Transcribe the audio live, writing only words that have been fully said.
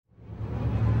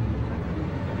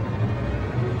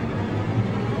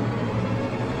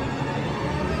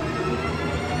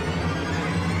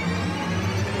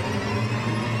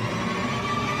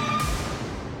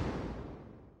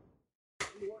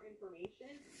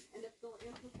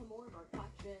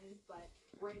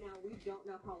we don't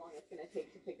know how long it's going to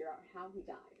take to figure out how he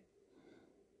died.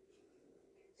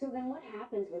 So then what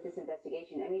happens with this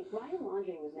investigation? I mean, Brian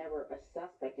Laundrie was never a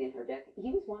suspect in her death.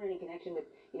 He was wanted in connection with,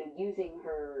 using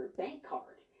her bank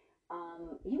card.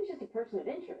 He was just a person of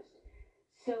interest.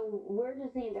 So where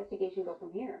does the investigation go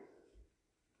from here?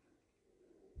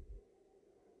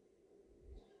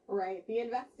 Right. The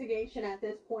investigation at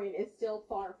this point is still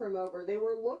far from over. They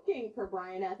were looking for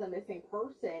Brian as a missing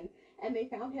person, and they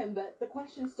found him, but the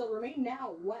questions still remain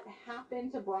now. What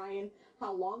happened to Brian?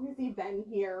 How long has he been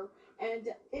here? And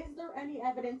is there any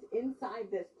evidence inside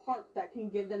this park that can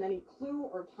give them any clue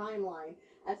or timeline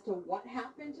as to what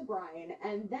happened to Brian?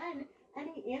 And then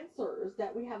any answers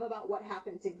that we have about what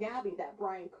happened to Gabby that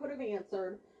Brian could have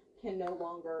answered can no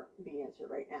longer be answered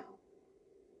right now.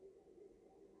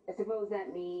 I suppose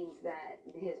that means that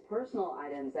his personal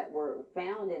items that were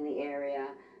found in the area,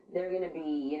 they're going to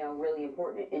be, really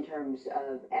important in terms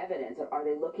of evidence. Are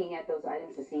they looking at those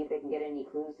items to see if they can get any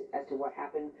clues as to what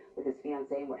happened with his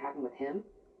fiancée and what happened with him?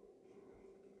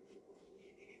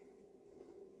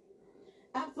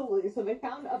 Absolutely. So they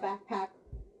found a backpack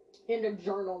and a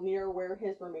journal near where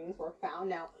his remains were found.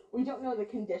 Now, we don't know the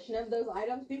condition of those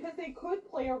items because they could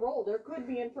play a role. There could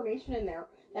be information in there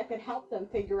that could help them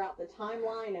figure out the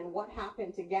timeline and what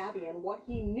happened to Gabby and what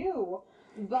he knew,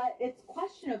 but it's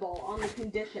questionable on the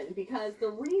condition because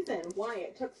the reason why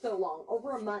it took so long,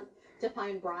 over a month, to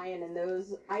find Brian and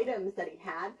those items that he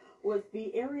had was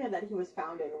the area that he was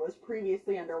found in was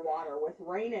previously underwater with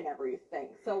rain and everything.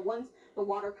 So once the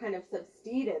water kind of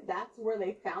subsided, that's where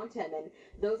they found him, and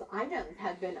those items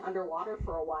have been underwater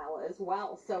for a while as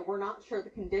well. So we're not sure the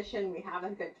condition. We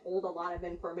haven't been told a lot of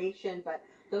information, but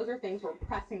those are things we're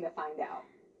pressing to find out.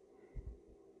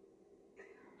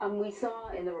 We saw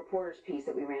in the reporter's piece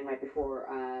that we ran right before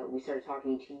we started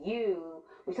talking to you,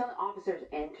 we saw the officers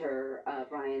enter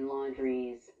Brian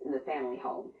Laundrie's, the family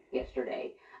home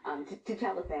yesterday to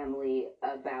tell the family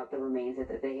about the remains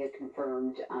that they had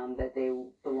confirmed that they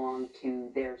belonged to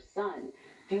their son.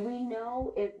 Do we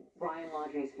know if Brian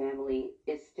Laundrie's family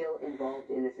is still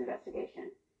involved in this investigation?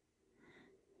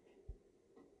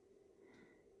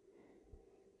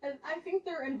 I think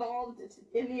they're involved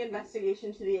in the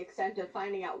investigation to the extent of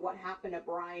finding out what happened to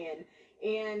Brian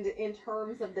and in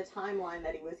terms of the timeline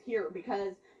that he was here,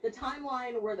 because the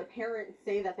timeline where the parents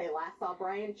say that they last saw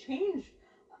Brian changed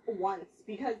once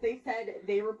because they said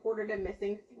they reported him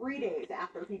missing 3 days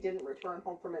after he didn't return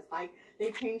home from his hike.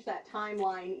 They changed that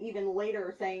timeline even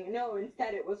later, saying no,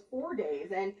 instead it was 4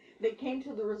 days, and they came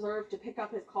to the reserve to pick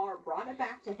up his car, brought it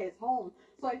back to his home.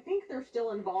 So I think they're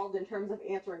still involved in terms of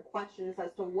answering questions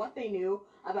as to what they knew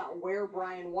about where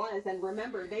Brian was. And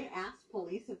remember, they asked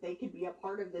police if they could be a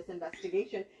part of this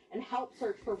investigation and help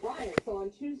search for Brian. So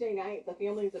on Tuesday night, the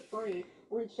family's attorney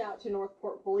reached out to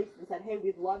Northport Police and said, hey,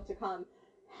 we'd love to come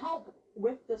help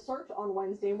with the search on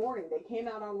Wednesday morning. They came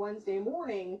out on Wednesday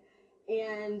morning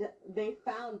and they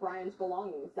found Brian's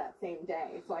belongings that same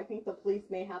day. So I think the police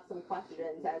may have some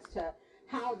questions as to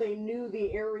how they knew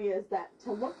the areas that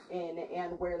to look in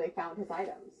and where they found his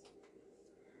items.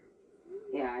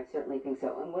 Yeah, I certainly think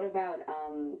so. And what about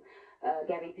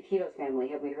Gabby Petito's family?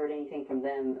 Have we heard anything from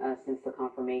them since the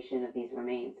confirmation of these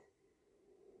remains?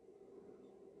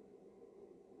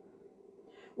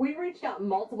 We reached out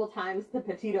multiple times to the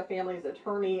Petito family's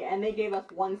attorney, and they gave us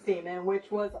one statement,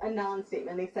 which was a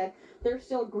non-statement. They said they're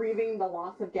still grieving the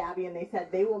loss of Gabby, and they said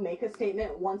they will make a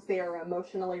statement once they are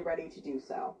emotionally ready to do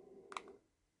so.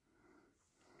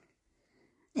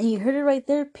 And you heard it right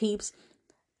there, peeps.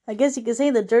 I guess you could say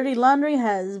the dirty laundry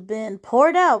has been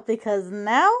poured out, because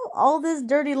now all this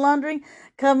dirty laundry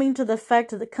coming to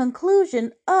the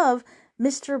conclusion of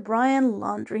Mr. Brian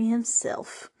Laundrie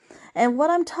himself. And what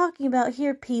I'm talking about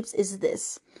here, peeps, is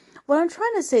this. What I'm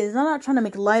trying to say is I'm not trying to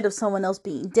make light of someone else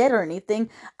being dead or anything.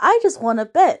 I just want to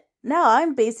bet. Now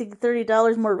I'm basically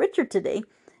 $30 more richer today.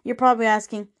 You're probably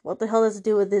asking, what the hell does it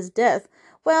do with his death?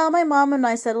 Well, my mom and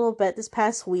I settled a little bet this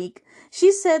past week.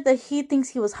 She said that he thinks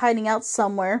he was hiding out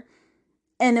somewhere,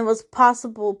 and it was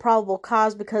probable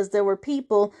cause because there were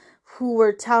people who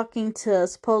were talking to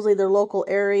supposedly their local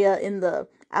area in the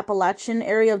Appalachian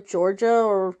area of Georgia,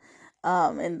 or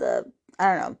in the,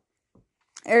 I don't know,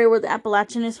 area where the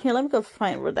Appalachian is. Here, let me go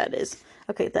find where that is.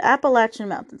 Okay, the Appalachian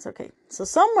Mountains. Okay, so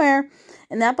somewhere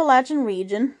in the Appalachian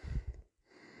region,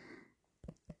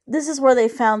 this is where they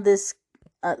found this.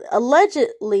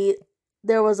 Allegedly,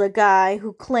 there was a guy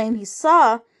who claimed he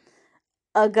saw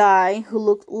a guy who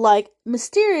looked like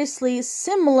mysteriously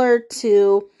similar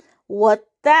to what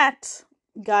that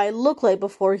guy looked like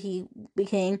before he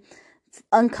became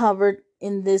uncovered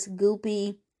in this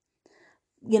goopy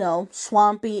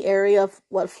swampy area of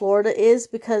what Florida is,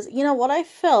 because, what I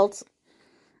felt,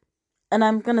 and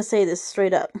I'm going to say this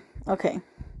straight up. Okay.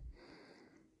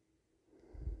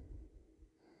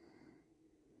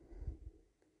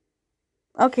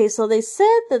 Okay, so they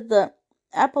said that the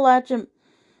Appalachian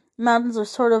Mountains are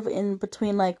sort of in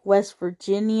between, like, West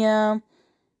Virginia,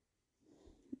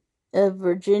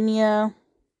 Virginia.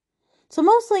 So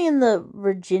mostly in the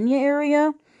Virginia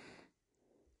area.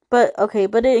 But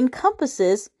it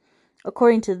encompasses,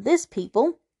 according to this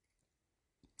people,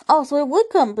 so it would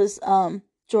encompass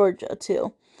Georgia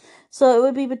too. So it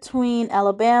would be between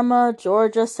Alabama,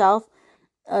 Georgia, South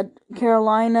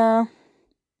Carolina,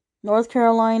 North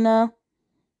Carolina.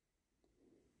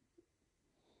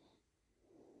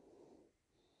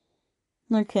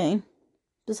 Okay.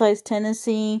 Besides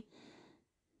Tennessee.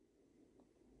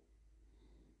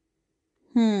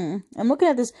 I'm looking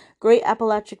at this Great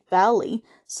Appalachian Valley.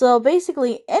 So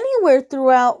basically anywhere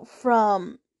throughout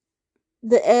from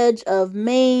the edge of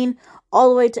Maine all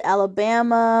the way to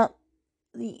Alabama.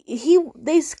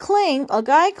 A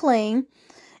guy claimed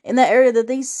in that area that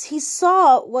he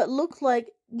saw what looked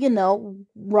like, Brian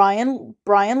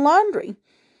Laundrie.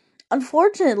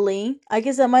 Unfortunately, I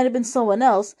guess that might have been someone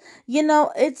else.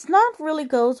 It's not really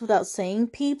goes without saying,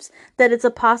 peeps, that it's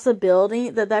a possibility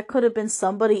that could have been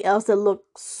somebody else that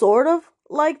looked sort of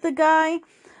like the guy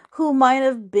who might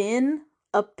have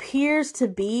appears to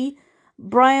be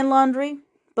Brian Laundrie.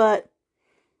 But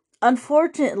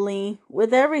unfortunately,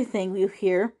 with everything we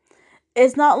hear,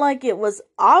 it's not like it was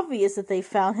obvious that they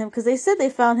found him, because they said they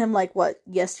found him, like,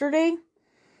 yesterday?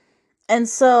 And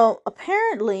so,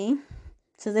 apparently,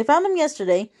 since they found him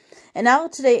yesterday, and now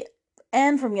today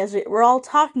and from yesterday, we're all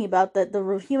talking about that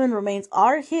the human remains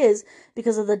are his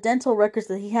because of the dental records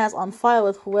that he has on file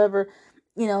with whoever,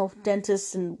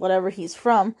 dentist and whatever he's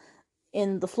from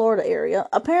in the Florida area.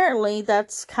 Apparently,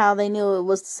 that's how they knew it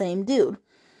was the same dude.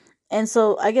 And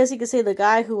so, I guess you could say the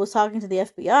guy who was talking to the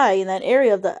FBI in that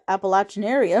area of the Appalachian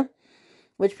area,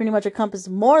 which pretty much encompasses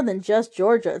more than just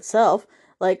Georgia itself,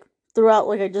 like, throughout,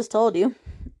 like I just told you,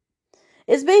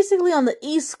 it's basically on the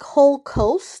east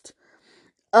coast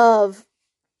of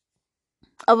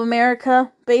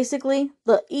America. Basically,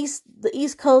 the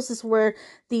east coast is where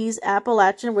these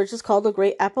Appalachian, which is called the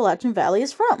Great Appalachian Valley,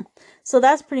 is from. So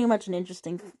that's pretty much an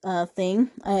interesting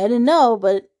thing. I didn't know,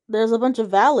 but there's a bunch of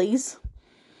valleys.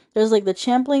 There's like the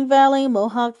Champlain Valley,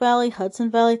 Mohawk Valley, Hudson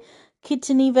Valley,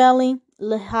 Kittany Valley,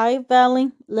 Lehigh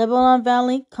Valley, Lebanon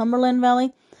Valley, Cumberland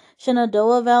Valley,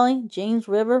 Shenandoah Valley, James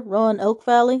River, Roanoke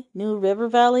Valley, New River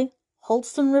Valley,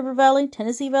 Holston River Valley,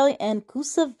 Tennessee Valley, and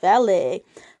Coosa Valley.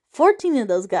 14 of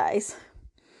those guys.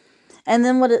 And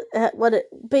then what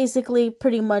it basically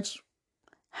pretty much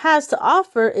has to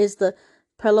offer is the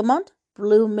Pelamont,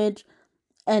 Blue Midge,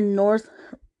 and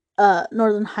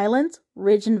Northern Highlands,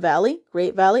 Ridge and Valley,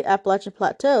 Great Valley, Appalachian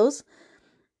Plateaus,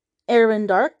 Erin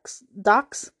Docks,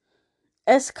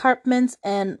 Escarpments,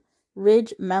 and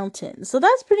Ridge Mountain. So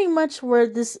that's pretty much where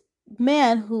this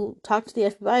man who talked to the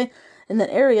FBI in that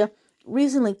area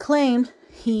recently claimed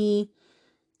he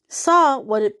saw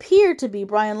what appeared to be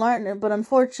Brian Laundrie, but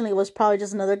unfortunately it was probably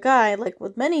just another guy, like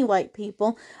with many white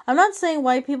people. I'm not saying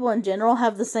white people in general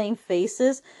have the same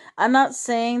faces. I'm not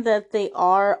saying that they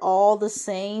are all the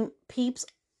same peeps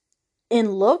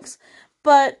in looks,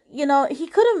 but, he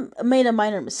could have made a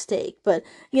minor mistake, but,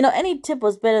 any tip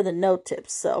was better than no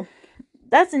tips, so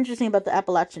that's interesting about the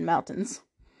Appalachian Mountains.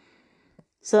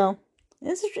 So,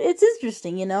 it's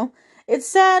interesting, It's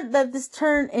sad that this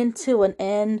turned into an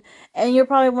end, and you're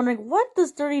probably wondering, what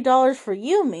does $30 for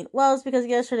you mean? Well, it's because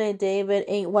yesterday David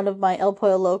ate one of my El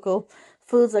Pollo Loco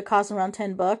foods that cost around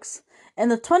 $10, and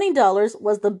the $20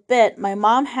 was the bet my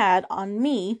mom had on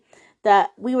me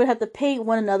that we would have to pay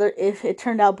one another if it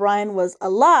turned out Brian was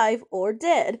alive or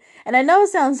dead. And I know it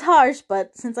sounds harsh,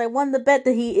 but since I won the bet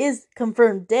that he is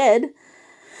confirmed dead,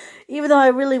 even though I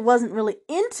really wasn't really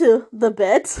into the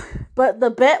bet, but the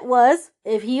bet was,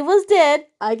 if he was dead,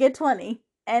 I get 20.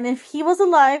 And if he was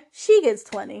alive, she gets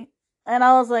 20. And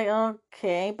I was like,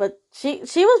 okay. But she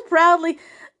was proudly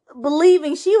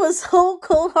believing, she was so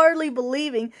cold-heartedly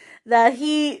believing that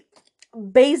he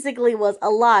basically was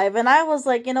alive. And I was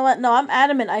like, you know what? No, I'm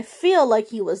adamant. I feel like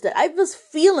he was dead. I was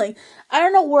feeling, I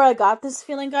don't know where I got this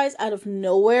feeling, guys, out of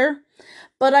nowhere,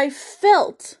 but I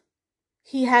felt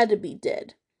he had to be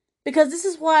dead. Because this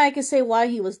is why I can say why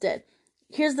he was dead.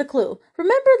 Here's the clue.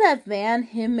 Remember that van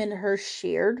him and her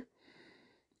shared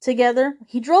together?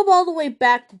 He drove all the way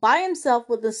back by himself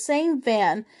with the same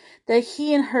van that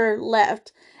he and her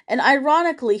left. And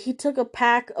ironically, he took a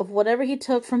pack of whatever he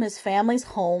took from his family's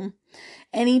home,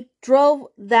 and he drove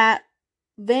that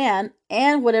van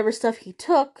and whatever stuff he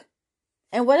took,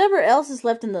 and whatever else is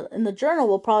left in the journal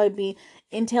will probably be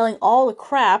entailing all the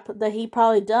crap that he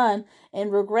probably done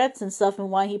and regrets and stuff, and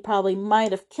why he probably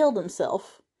might have killed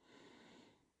himself.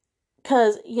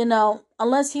 Because,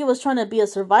 unless he was trying to be a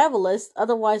survivalist,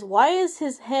 otherwise, why is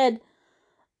his head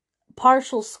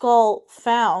partial skull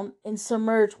found in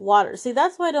submerged water? See,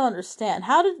 that's what I don't understand.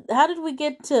 How did we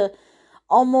get to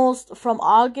almost from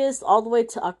August all the way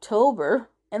to October?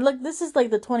 And look, this is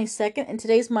like the 22nd, and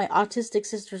today's my autistic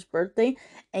sister's birthday.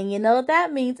 And you know what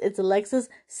that means? It's Alexa's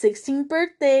 16th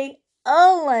birthday.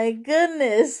 Oh my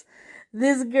goodness.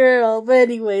 This girl. But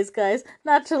anyways, guys,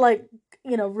 not to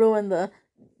ruin the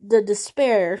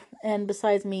despair, and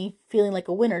besides me feeling like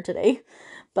a winner today.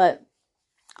 But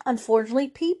unfortunately,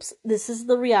 peeps, this is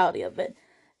the reality of it.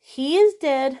 He is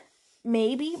dead,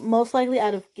 maybe, most likely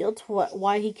out of guilt for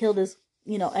why he killed his,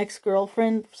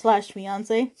 ex-girlfriend /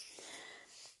 fiance.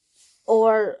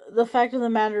 Or the fact of the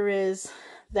matter is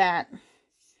that,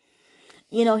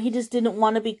 he just didn't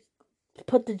want to be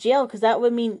put to jail, because that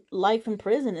would mean life in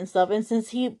prison and stuff. And since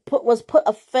he was put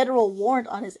a federal warrant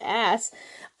on his ass,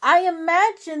 I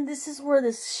imagine this is where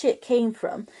this shit came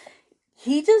from.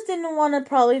 He just didn't want to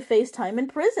probably face time in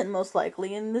prison, most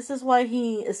likely. And this is why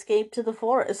he escaped to the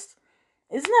forest.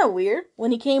 Isn't that weird?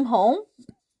 When he came home,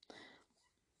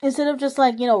 instead of just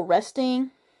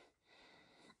resting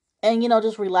and,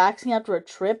 just relaxing after a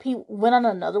trip, he went on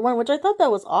another one, which I thought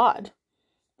that was odd.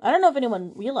 I don't know if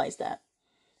anyone realized that,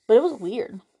 but it was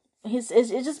weird.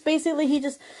 It just basically, he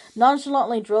just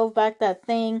nonchalantly drove back that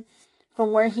thing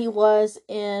from where he was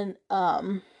in,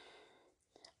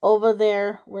 over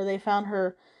there where they found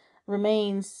her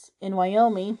remains in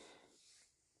Wyoming,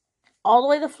 all the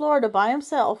way to Florida by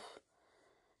himself.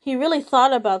 He really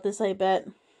thought about this, I bet.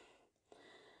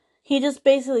 He just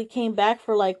basically came back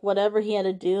for whatever he had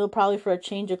to do, probably for a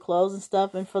change of clothes and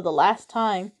stuff, and for the last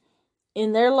time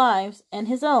in their lives and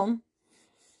his own,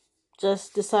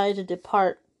 just decided to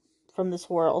depart from this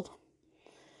world.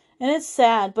 And it's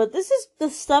sad, but this is the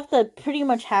stuff that pretty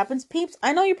much happens, peeps.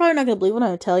 I know you're probably not going to believe when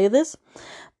I tell you this,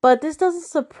 but this doesn't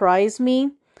surprise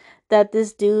me that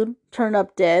this dude turned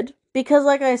up dead. Because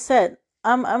like I said,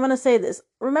 I'm going to say this.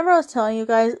 Remember I was telling you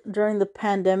guys during the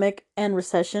pandemic and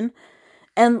recession,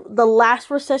 and the last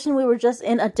recession we were just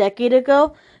in a decade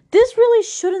ago, this really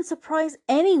shouldn't surprise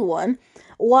anyone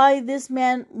why this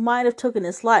man might have taken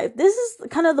his life. This is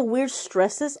kind of the weird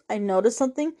stresses. I noticed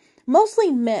something.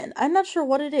 Mostly men. I'm not sure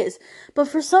what it is. But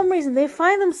for some reason, they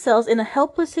find themselves in a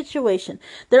helpless situation.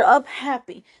 They're up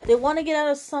happy. They want to get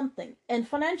out of something. And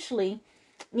financially,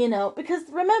 because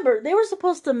remember, they were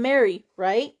supposed to marry,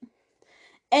 right?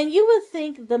 And you would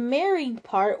think the marrying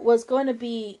part was going to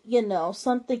be,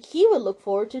 something he would look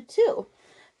forward to too.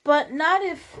 But not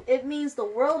if it means the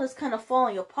world is kind of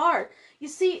falling apart. You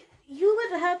see, you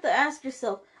would have to ask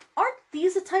yourself, aren't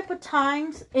these the type of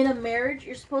times in a marriage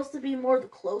you're supposed to be more the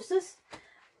closest?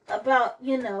 About,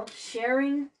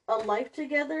 sharing a life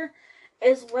together,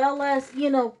 as well as,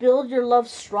 build your love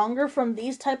stronger from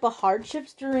these type of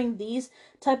hardships during these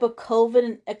type of COVID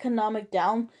and economic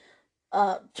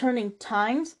turning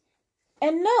times.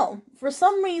 And no, for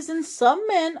some reason, some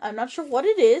men, I'm not sure what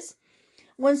it is,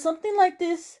 when something like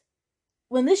this,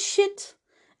 when this shit,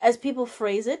 as people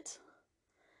phrase it,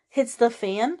 hits the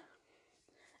fan,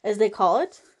 as they call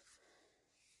it,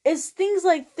 it's things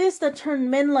like this that turn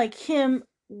men like him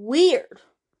weird.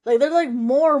 They're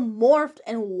more morphed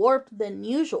and warped than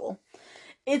usual.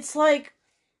 It's like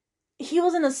he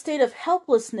was in a state of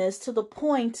helplessness to the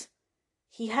point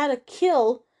he had to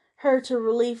kill her to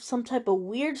relieve some type of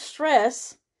weird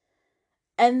stress,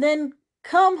 and then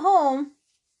come home,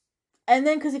 and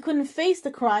then because he couldn't face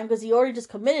the crime because he already just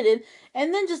committed it,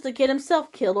 and then just to get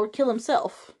himself killed or kill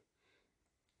himself.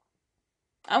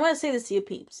 I'm going to say this to you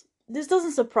peeps. This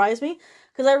doesn't surprise me,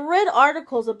 because I read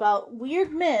articles about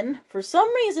weird men, for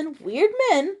some reason, weird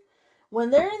men,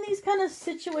 when they're in these kind of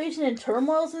situations and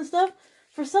turmoils and stuff,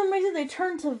 for some reason they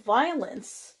turn to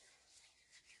violence.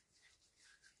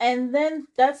 And then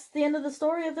that's the end of the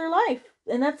story of their life.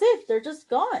 And that's it. They're just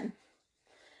gone.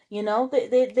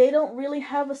 They don't really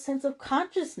have a sense of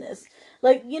consciousness.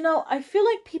 I feel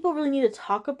like people really need to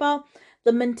talk about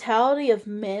the mentality of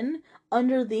men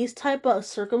under these type of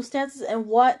circumstances and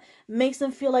what makes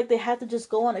them feel like they have to just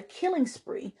go on a killing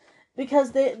spree.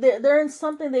 Because they're in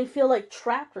something they feel like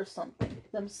trapped or something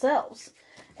themselves.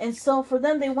 And so for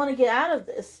them, they want to get out of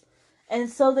this. And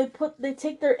so they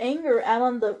take their anger out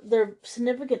on their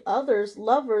significant others,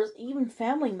 lovers, even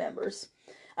family members.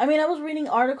 I mean, I was reading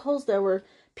articles that were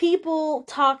people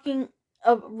talking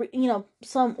of,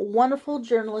 some wonderful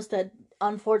journalist that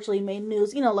unfortunately made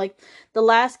news. You know, like the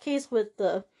last case with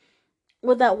that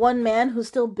one man who's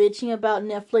still bitching about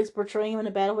Netflix portraying him in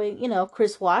a bad way. You know,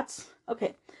 Chris Watts.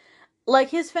 Okay, like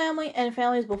his family and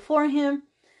families before him,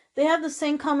 they have the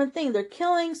same common thing. They're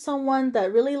killing someone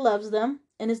that really loves them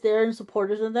and is there and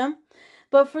supporters of them.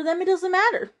 But for them, it doesn't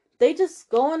matter. They just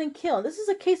go on and kill. This is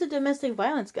a case of domestic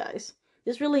violence, guys.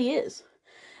 This really is.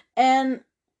 And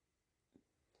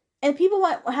people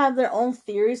might have their own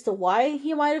theories to why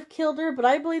he might have killed her, but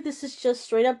I believe this is just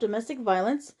straight up domestic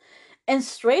violence. And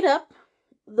straight up,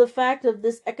 the fact of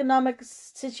this economic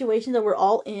situation that we're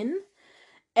all in,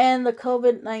 and the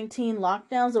COVID-19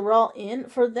 lockdowns that we're all in,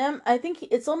 for them, I think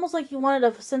it's almost like he wanted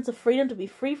a sense of freedom to be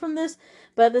free from this,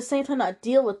 but at the same time not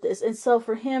deal with this. And so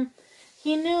for him,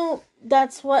 he knew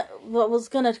that's what was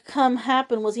going to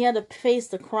happen was he had to face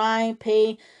the crime,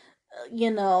 pay,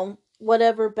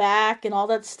 whatever back and all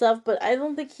that stuff. But I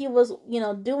don't think he was,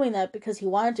 doing that because he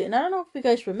wanted to. And I don't know if you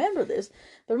guys remember this,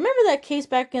 but remember that case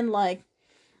back in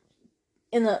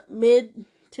the mid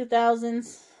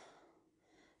 2000s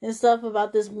and stuff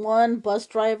about this one bus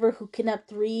driver who kidnapped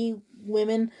 3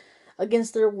 women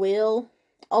against their will,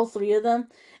 all 3 of them,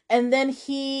 and then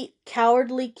he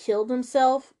cowardly killed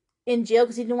himself in jail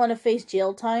because he didn't want to face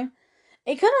jail time.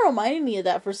 It kind of reminded me of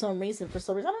that for some reason. I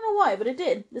don't know why, but it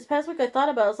did. This past week I thought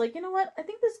about it. I was like, you know what? I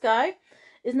think this guy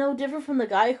is no different from the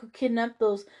guy who kidnapped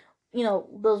those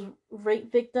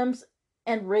rape victims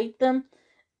and raped them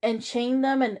and chained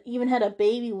them and even had a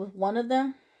baby with one of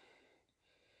them.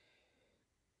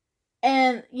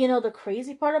 And, the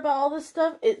crazy part about all this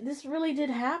stuff, this really did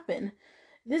happen.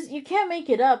 You can't make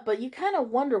it up, but you kind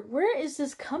of wonder, where is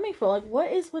this coming from? Like,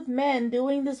 what is with men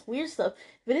doing this weird stuff?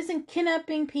 If it isn't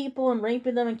kidnapping people and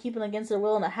raping them and keeping them against their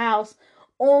will in a house,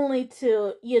 only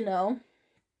to,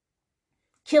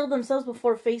 kill themselves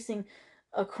before facing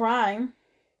a crime,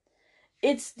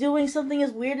 it's doing something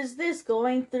as weird as this,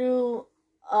 going through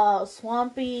a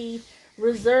swampy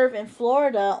reserve in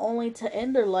Florida only to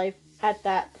end their life at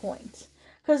that point.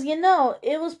 Because,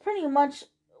 it was pretty much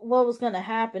what was going to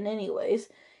happen anyways.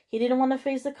 He didn't want to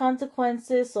face the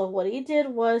consequences, so what he did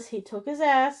was he took his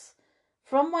ass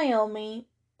from Wyoming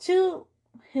to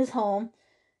his home,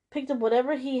 picked up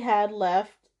whatever he had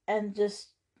left, and just,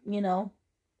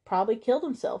 probably killed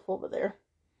himself over there.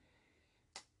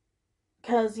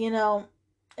 Because,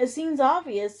 it seems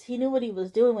obvious he knew what he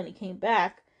was doing when he came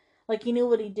back. Like, he knew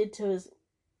what he did to his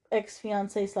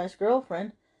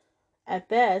ex-fiancée/girlfriend at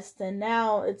best, and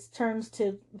now it turns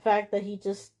to the fact that he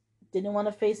just didn't want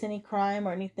to face any crime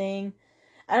or anything.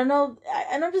 I don't know,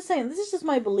 and I'm just saying, this is just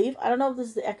my belief. I don't know if this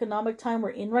is the economic time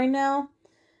we're in right now,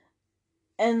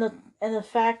 and the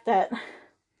fact that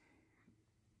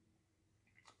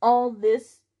all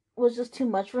this was just too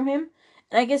much for him,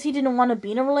 and I guess he didn't want to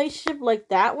be in a relationship like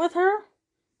that with her,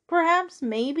 perhaps,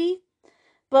 maybe.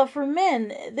 But for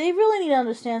men, they really need to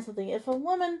understand something. If a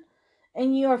woman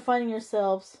and you are finding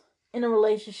yourselves in a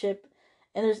relationship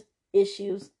and there's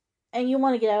issues and you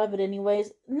want to get out of it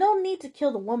anyways, no need to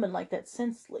kill the woman like that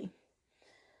senselessly.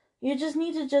 You just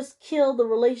need to just kill the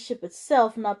relationship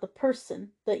itself, not the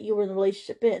person that you were in the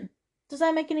relationship in. Does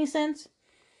that make any sense?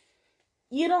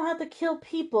 You don't have to kill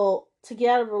people to get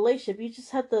out of a relationship. You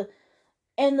just have to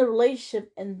end the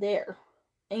relationship and there.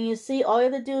 And you see, all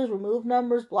you have to do is remove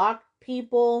numbers, block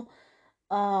people,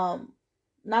 not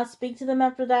speak to them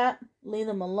after that, leave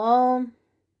them alone,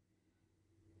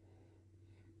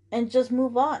 and just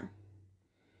move on.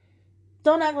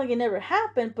 Don't act like it never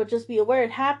happened, but just be aware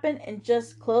it happened and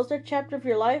just close that chapter of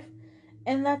your life,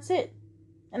 and that's it.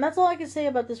 And that's all I can say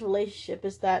about this relationship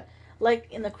is that,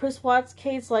 like in the Chris Watts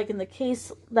case, like in the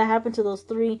case that happened to those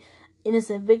 3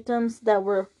 innocent victims that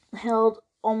were held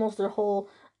almost their whole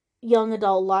young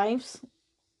adult lives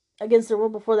against their will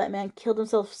before that man killed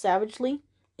himself savagely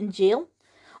in jail.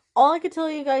 All I can tell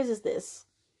you guys is this.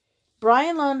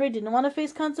 Brian Laundrie didn't want to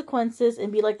face consequences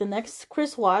and be like the next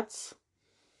Chris Watts.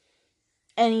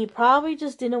 And he probably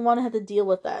just didn't want to have to deal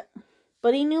with that.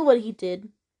 But he knew what he did.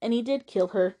 And he did kill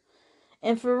her.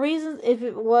 And for reasons, if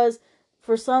it was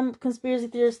for some conspiracy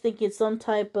theorists thinking it's some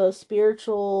type of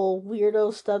spiritual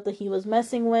weirdo stuff that he was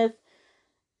messing with,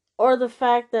 or the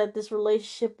fact that this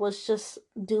relationship was just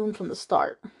doomed from the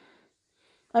start.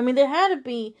 I mean, there had to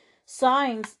be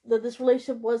signs that this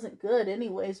relationship wasn't good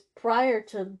anyways, prior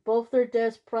to both their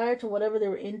deaths, prior to whatever they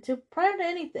were into, prior to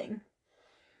anything.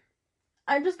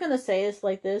 I'm just going to say this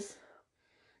like this.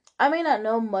 I may not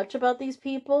know much about these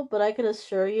people, but I can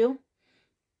assure you,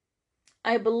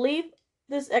 I believe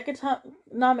this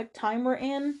economic time we're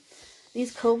in,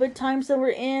 these COVID times that we're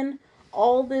in,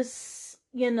 all this,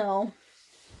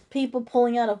 people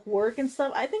pulling out of work and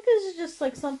stuff, I think this is just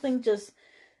like something just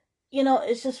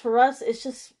it's just for us, it's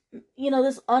just,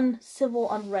 this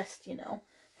uncivil unrest,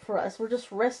 for us. We're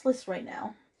just restless right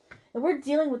now. And we're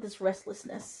dealing with this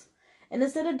restlessness. And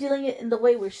instead of dealing it in the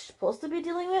way we're supposed to be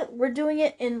dealing with it, we're doing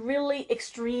it in really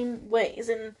extreme ways.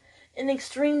 And in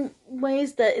extreme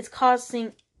ways that it's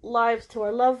costing lives to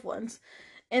our loved ones.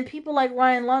 And people like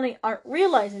Ryan Laundrie aren't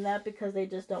realizing that because they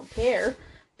just don't care.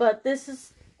 But this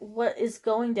is what is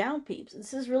going down, peeps.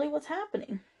 This is really what's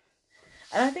happening.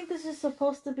 And I think this is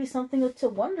supposed to be something to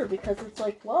wonder, because it's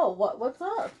like, whoa, what's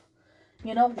up?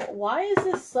 Why is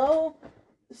this so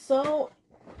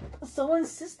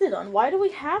insisted on? Why do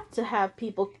we have to have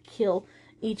people kill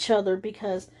each other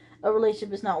because a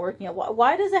relationship is not working out?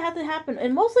 Why does it have to happen?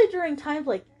 And mostly during times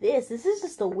like this. This is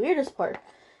just the weirdest part.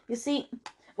 You see,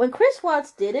 when Chris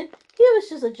Watts did it, he was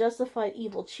just a justified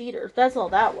evil cheater. That's all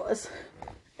that was.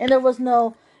 And there was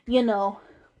no, no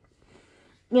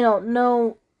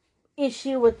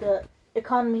issue with the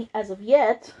economy as of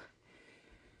yet.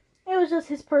 It was just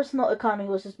his personal economy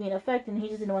was just being affected, and he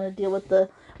just didn't want to deal with the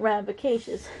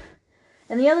ramifications.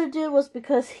 And the other dude was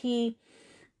because he,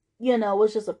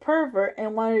 was just a pervert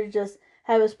and wanted to just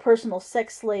have his personal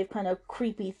sex slave kind of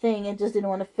creepy thing and just didn't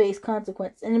want to face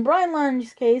consequence. And in Brian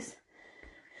Laundrie's case,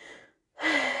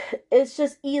 it's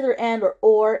just either and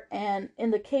or. And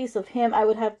in the case of him, I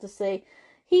would have to say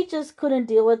he just couldn't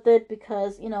deal with it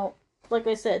because, like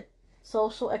I said,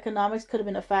 social economics could have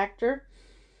been a factor.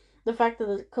 The fact that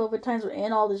the COVID times were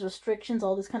in, all these restrictions,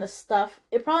 all this kind of stuff,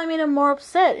 it probably made him more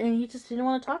upset, and he just didn't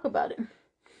want to talk about it.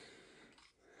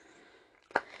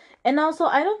 And also,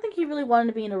 I don't think he really wanted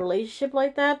to be in a relationship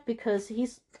like that, because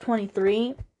he's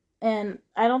 23, and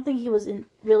I don't think he was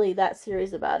really that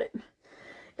serious about it.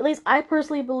 At least I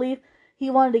personally believe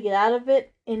he wanted to get out of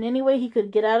it in any way he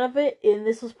could get out of it, and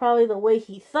this was probably the way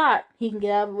he thought he can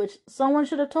get out of it, which someone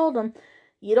should have told him,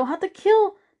 you don't have to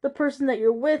kill the person that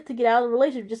you're with to get out of the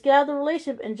relationship. Just get out of the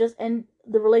relationship and just end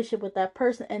the relationship with that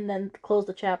person and then close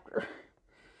the chapter.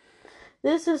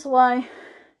 This is why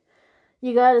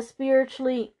you gotta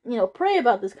spiritually, pray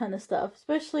about this kind of stuff.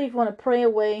 Especially if you want to pray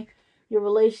away your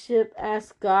relationship,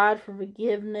 ask God for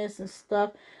forgiveness and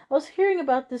stuff. I was hearing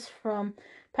about this from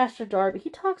Pastor Darby.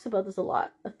 He talks about this a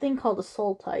lot. A thing called the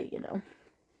soul tie, And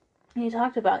he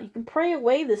talked about you can pray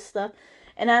away this stuff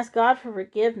and ask God for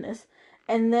forgiveness.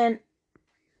 And then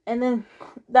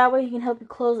that way he can help you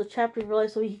close the chapter of your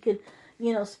life, so he could,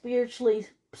 spiritually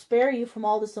spare you from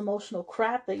all this emotional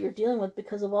crap that you're dealing with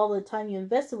because of all the time you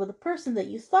invested with a person that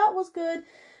you thought was good,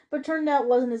 but turned out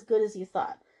wasn't as good as you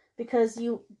thought. Because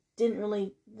you didn't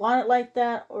really want it like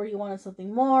that, or you wanted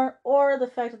something more, or the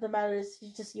fact of the matter is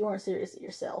you weren't serious with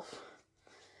yourself.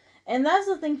 And that's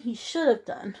the thing he should have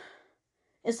done.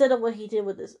 Instead of what he did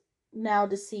with his now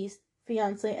deceased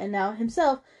fiance, and now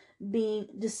himself being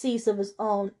deceased of his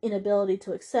own inability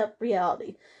to accept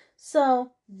reality.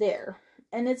 So, there.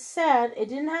 And it's sad. It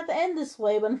didn't have to end this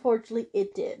way, but unfortunately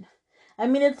it did. I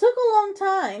mean, it took a long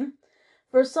time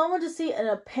for someone to see an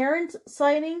apparent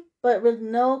sighting, but with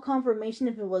no confirmation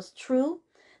if it was true.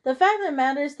 The fact that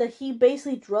matters that he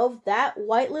basically drove that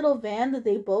white little van that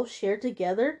they both shared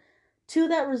together to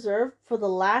that reserve for the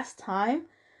last time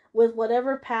with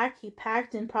whatever pack he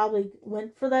packed and probably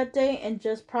went for that day, and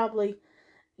just probably,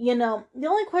 the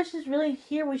only question is really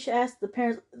here we should ask the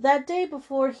parents, that day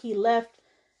before he left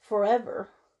forever,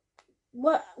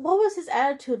 what was his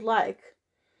attitude like?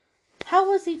 How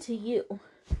was he to you?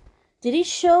 Did he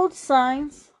show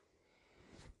signs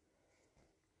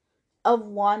of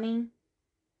wanting,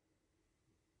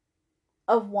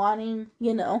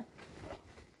 to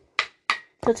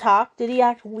talk? Did he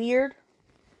act weird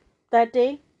that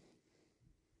day?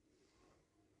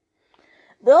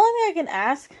 The only thing I can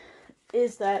ask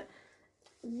is that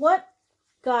what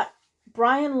got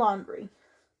Brian Laundrie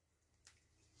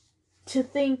to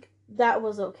think that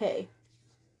was okay?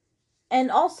 And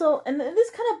also, and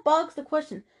this kind of bugs the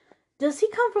question, does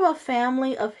he come from a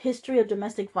family of history of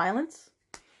domestic violence?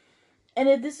 And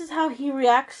if this is how he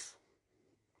reacts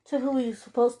to who he's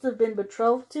supposed to have been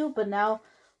betrothed to, but now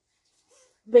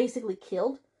basically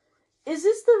killed, is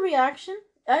this the reaction?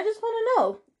 I just want to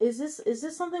know, is this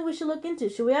something we should look into?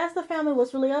 Should we ask the family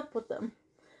what's really up with them?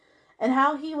 And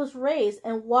how he was raised,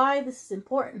 and why this is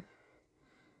important?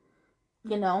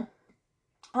 All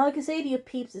I can say to you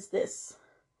peeps is this.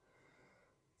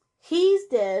 He's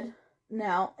dead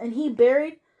now, and he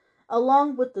buried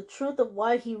along with the truth of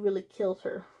why he really killed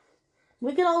her.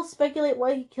 We can all speculate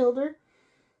why he killed her,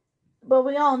 but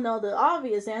we all know the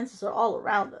obvious answers are all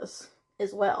around us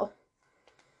as well.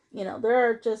 There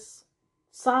are just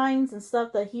signs and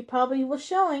stuff that he probably was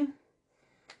showing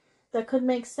that could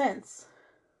make sense.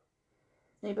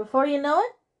 And before you know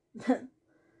it,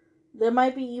 there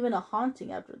might be even a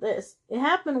haunting after this. It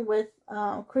happened with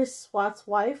Chris Swatt's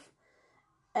wife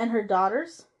and her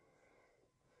daughters,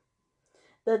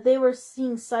 that they were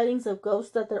seeing sightings of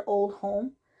ghosts at their old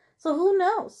home. So who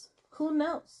knows? Who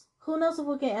knows? Who knows if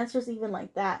we'll get answers even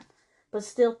like that? But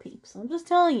still, peeps, I'm just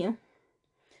telling you.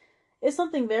 It's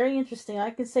something very interesting I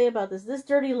can say about this. This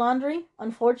dirty laundry,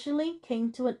 unfortunately,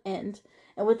 came to an end.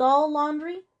 And with all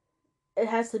laundry, it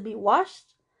has to be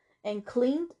washed and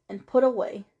cleaned and put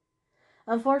away.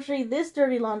 Unfortunately, this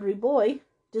dirty laundry boy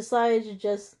decided to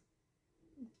just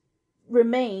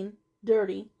remain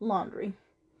dirty laundry.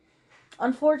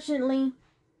 Unfortunately,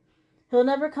 he'll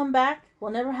never come back.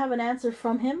 We'll never have an answer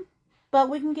from him. But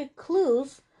we can get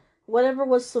clues. Whatever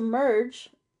was submerged,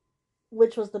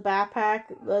 which was the backpack,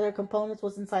 the other components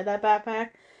was inside that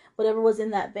backpack, whatever was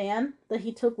in that van that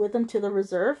he took with him to the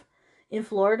reserve in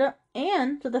Florida,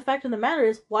 and to the fact of the matter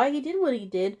is why he did what he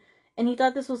did, and he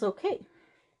thought this was okay,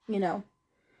 you know.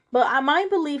 But my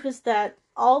belief is that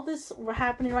all this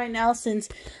happening right now since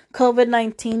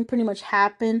COVID-19 pretty much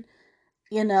happened,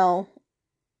 you know,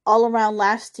 all around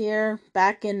last year,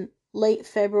 back in late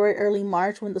February, early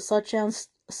March, when the shutdowns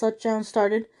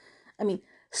started. I mean,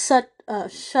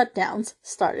 shutdowns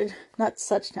started, not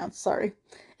touchdowns. Sorry,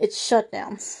 it's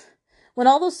shutdowns. When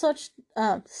all those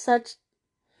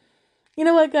you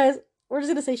know what, guys? We're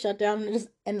just gonna say shutdown and just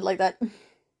end it like that.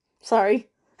 Sorry,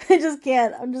 I just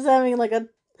can't. I'm just having like I'm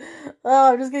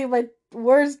just getting my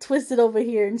words twisted over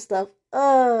here and stuff.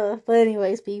 But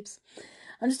anyways, peeps,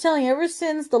 I'm just telling you. Ever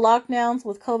since the lockdowns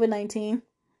with COVID-19,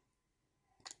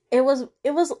 it was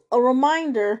a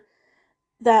reminder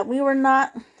that we were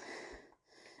not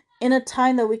in a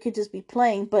time that we could just be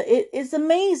playing. But it's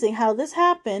amazing how this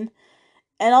happened,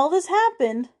 and all this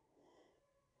happened,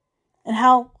 and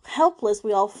how helpless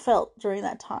we all felt during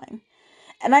that time.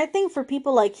 And I think for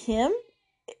people like him,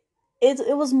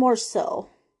 it was more so.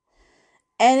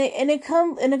 And it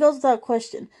goes without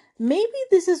question. Maybe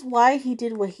this is why he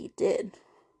did what he did.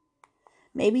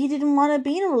 Maybe he didn't want to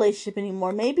be in a relationship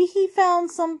anymore. Maybe he found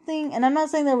something, and I'm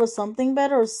not saying there was something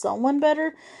better or someone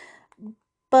better,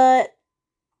 but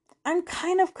I'm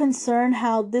kind of concerned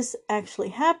how this actually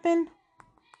happened.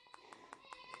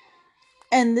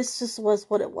 And this just was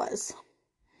what it was.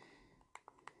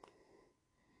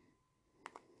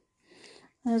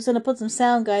 I'm just going to put some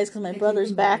sound, guys, because my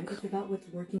brother's back.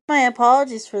 My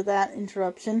apologies for that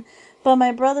interruption. But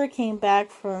my brother came back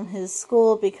from his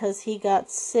school because he got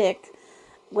sick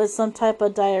with some type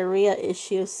of diarrhea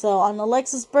issue. So on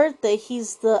Alexa's birthday,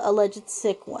 he's the alleged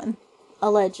sick one.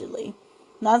 Allegedly.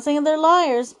 Not saying they're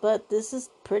liars, but this is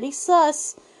pretty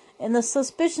sus in the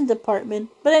suspicion department.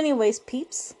 But anyways,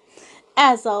 peeps,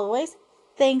 as always,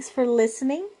 thanks for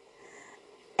listening.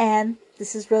 And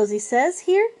this is Rosie Says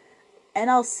here. And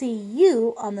I'll see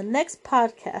you on the next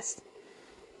podcast.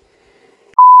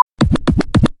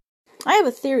 I have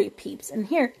a theory, peeps. And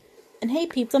hey,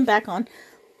 peeps, I'm back on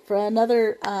for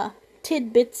another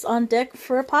tidbits on deck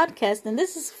for a podcast. And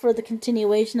this is for the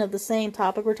continuation of the same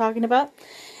topic we're talking about.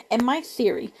 And my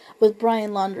theory with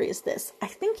Brian Laundrie is this. I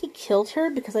think he killed her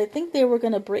because I think they were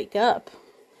going to break up.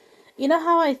 You know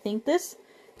how I think this?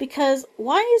 Because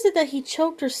why is it that he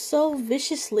choked her so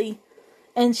viciously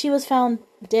and she was found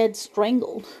dead,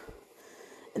 strangled?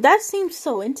 That seems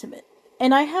so intimate.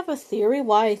 And I have a theory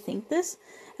why I think this.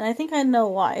 And I think I know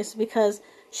why. It's because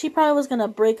she probably was going to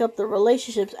break up the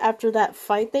relationships after that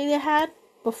fight they had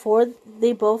before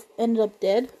they both ended up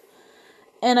dead.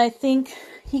 And I think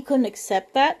he couldn't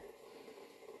accept that.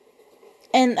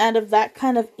 And out of that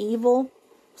kind of evil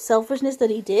selfishness that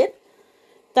he did,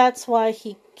 that's why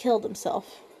he killed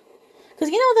himself. Because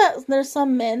you know that there's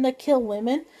some men that kill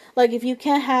women. Like, if you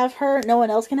can't have her, no one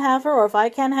else can have her. Or if I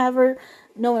can't have her,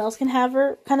 no one else can have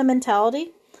her kind of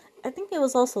mentality. I think it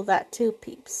was also that too,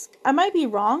 peeps. I might be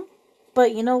wrong.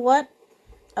 But you know what?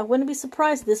 I wouldn't be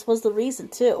surprised if this was the reason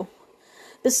too.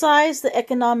 Besides the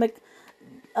economic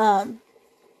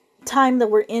time that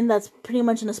we're in, that's pretty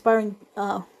much an aspiring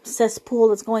cesspool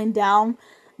that's going down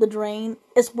the drain.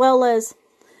 As well as,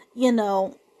 you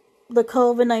know, the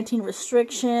COVID-19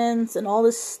 restrictions and all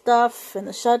this stuff and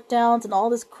the shutdowns and all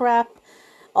this crap,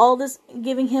 all this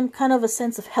giving him kind of a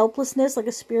sense of helplessness, like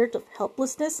a spirit of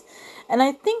helplessness. And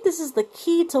I think this is the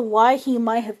key to why he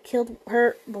might have killed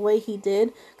her the way he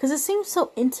did, because it seems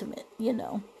so intimate, you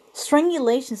know.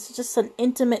 Strangulation is just an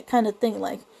intimate kind of thing,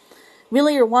 like,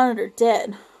 really you wanted her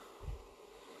dead.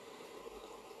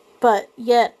 But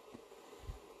yet,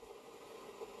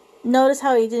 notice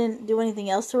how he didn't do anything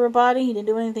else to her body. He didn't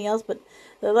do anything else, but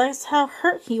that's how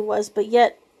hurt he was. But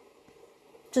yet,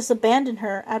 just abandoned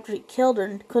her after he killed her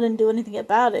and couldn't do anything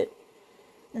about it.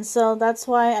 And so that's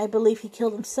why I believe he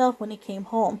killed himself when he came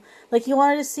home. Like, he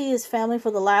wanted to see his family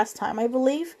for the last time, I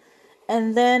believe.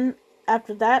 And then,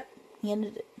 after that, he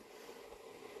ended it.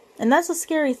 And that's a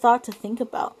scary thought to think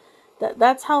about.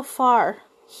 That's how far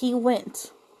he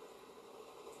went.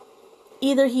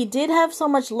 Either he did have so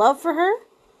much love for her,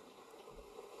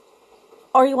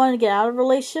 or he wanted to get out of a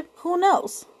relationship. Who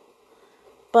knows?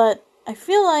 But I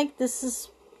feel like this is,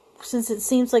 since it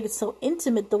seems like it's so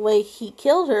intimate the way he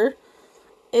killed her,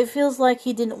 it feels like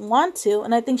he didn't want to.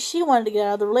 And I think she wanted to get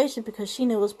out of the relationship because she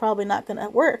knew it was probably not going to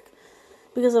work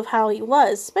because of how he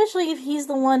was. Especially if he's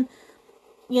the one,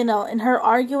 you know, and her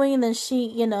arguing, and then she,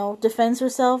 you know, defends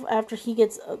herself after he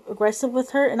gets aggressive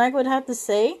with her. And I would have to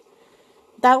say,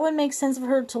 that would make sense for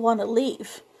her to want to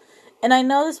leave. And I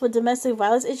know this with domestic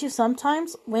violence issues,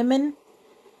 sometimes women,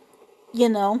 you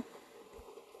know,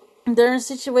 they're in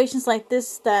situations like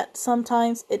this that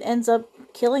sometimes it ends up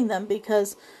killing them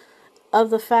because of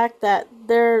the fact that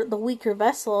they're the weaker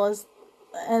vessel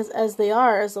as they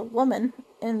are as a woman,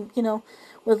 and, you know,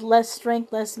 with less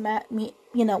strength, less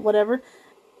you know, whatever,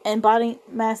 and body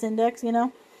mass index, you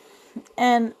know,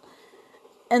 and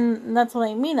that's what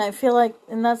I mean. I feel like,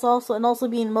 and also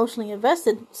being emotionally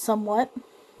invested somewhat.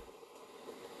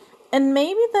 And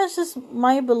maybe that's just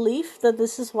my belief that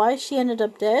this is why she ended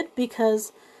up dead,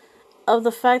 because of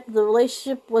the fact that the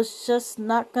relationship was just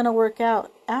not going to work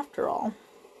out after all.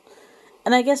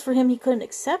 And I guess for him, he couldn't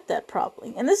accept that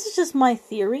probably. And this is just my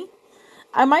theory.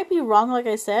 I might be wrong, like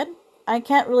I said. I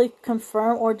can't really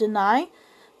confirm or deny.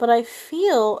 But I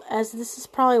feel as this is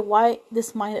probably why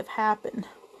this might have happened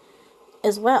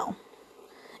as well.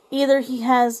 Either he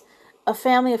has a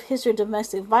family of history of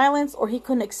domestic violence, or he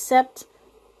couldn't accept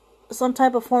some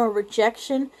type of form of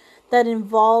rejection that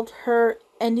involved her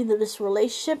ending this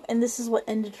relationship, and this is what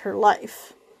ended her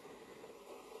life.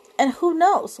 And who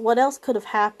knows what else could have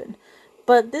happened.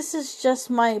 But this is just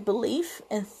my belief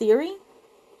and theory.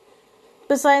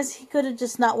 Besides, he could have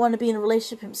just not wanted to be in a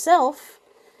relationship himself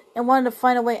and wanted to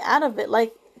find a way out of it,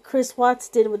 like Chris Watts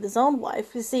did with his own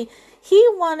wife. You see, he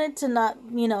wanted to not,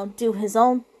 you know, he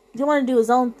wanted to do his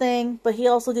own thing, but he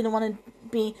also didn't want to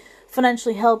be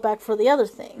financially held back for the other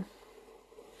thing.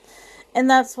 And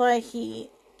that's why he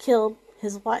killed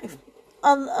his wife.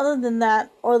 Other than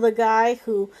that, or the guy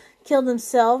who killed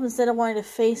himself instead of wanting to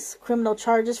face criminal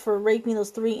charges for raping those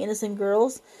 3 innocent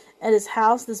girls at his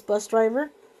house, this bus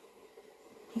driver,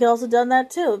 he could also done that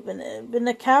too. Been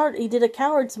a coward. He did a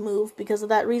coward's move because of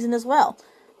that reason as well.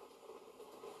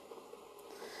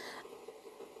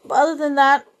 But other than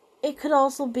that, it could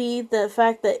also be the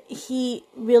fact that he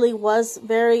really was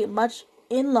very much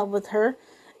in love with her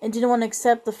and didn't want to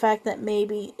accept the fact that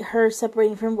maybe her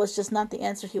separating from him was just not the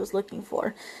answer he was looking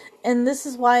for. And this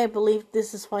is why I believe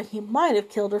this is why he might have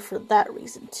killed her, for that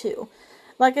reason too.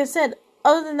 Like I said,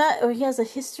 other than that, he has a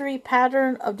history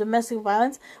pattern of domestic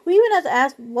violence. We even have to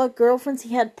ask what girlfriends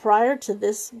he had prior to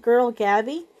this girl,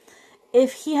 Gabby,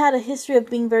 if he had a history of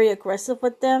being very aggressive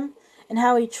with them and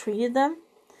how he treated them.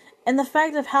 And the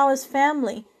fact of how his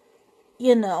family,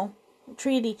 you know,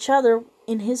 treated each other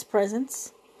in his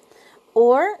presence.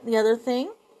 Or, the other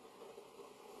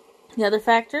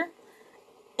factor,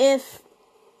 if,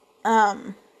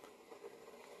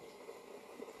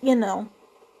 you know,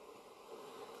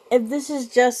 if this is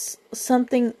just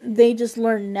something they just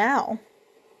learned now,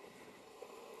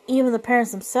 even the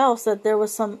parents themselves, that there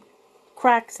was some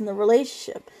cracks in the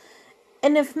relationship.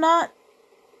 And if not,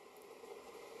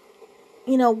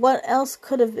 you know, what else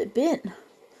could have it been?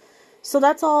 So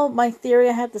that's all my theory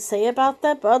I have to say about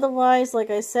that. But otherwise, like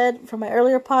I said from my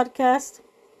earlier podcast,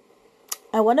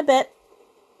 I won a bet.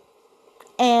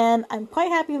 And I'm quite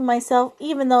happy with myself,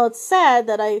 even though it's sad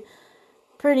that I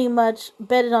pretty much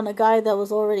betted on a guy that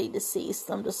was already deceased.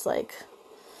 I'm just like,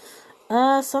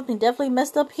 something definitely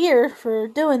messed up here for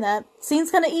doing that.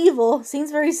 Seems kind of evil. Seems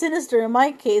very sinister in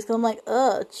my case. Because I'm like,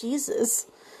 Jesus.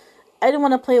 I didn't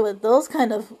want to play with those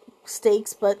kind of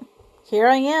stakes, but here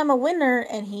I am, a winner,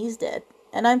 and he's dead.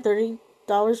 And I'm $30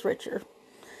 richer.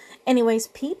 Anyways,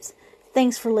 peeps,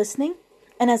 thanks for listening.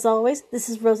 And as always, this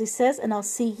is Rosie Says, and I'll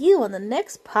see you on the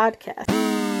next podcast.